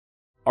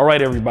All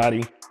right,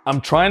 everybody,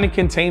 I'm trying to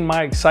contain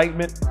my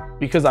excitement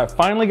because I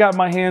finally got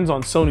my hands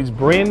on Sony's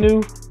brand new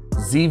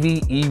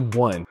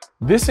ZV-E1.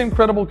 This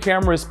incredible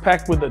camera is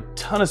packed with a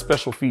ton of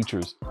special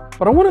features,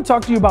 but I want to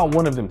talk to you about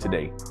one of them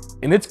today,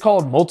 and it's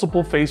called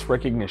multiple face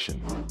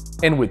recognition.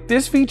 And with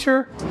this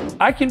feature,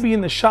 I can be in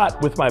the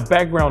shot with my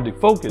background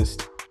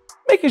defocused,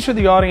 making sure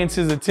the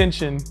audience's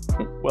attention,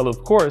 well,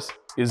 of course,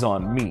 is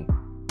on me.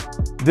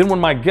 Then when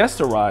my guests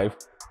arrive,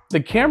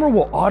 the camera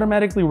will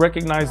automatically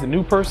recognize the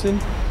new person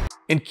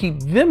and keep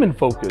them in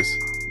focus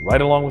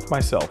right along with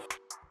myself,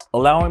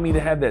 allowing me to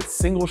have that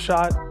single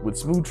shot with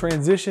smooth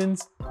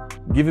transitions,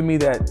 giving me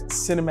that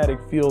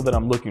cinematic feel that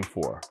I'm looking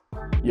for.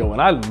 Yo,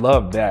 and I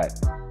love that.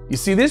 You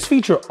see, this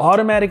feature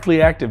automatically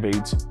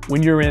activates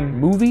when you're in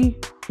movie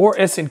or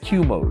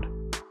S&Q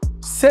mode.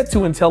 Set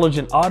to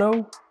intelligent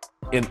auto,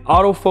 and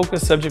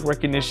autofocus subject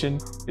recognition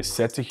is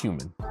set to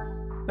human.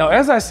 Now,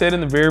 as I said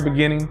in the very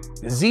beginning,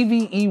 the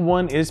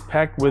ZV-E1 is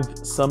packed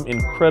with some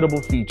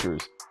incredible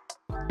features.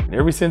 And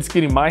ever since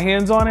getting my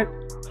hands on it,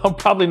 I'm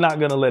probably not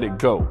gonna let it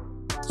go.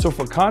 So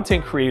for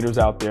content creators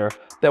out there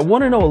that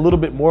wanna know a little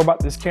bit more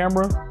about this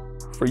camera,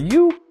 for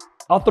you,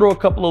 I'll throw a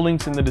couple of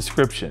links in the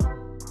description.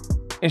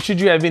 And should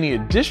you have any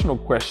additional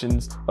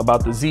questions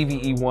about the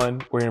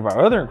ZV-E1 or any of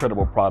our other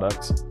incredible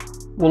products,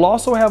 we'll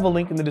also have a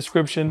link in the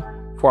description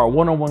for our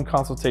one-on-one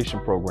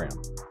consultation program.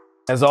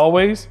 As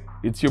always,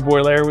 it's your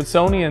boy Larry with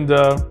Sony, and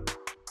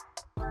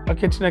I'll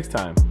catch you next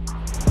time.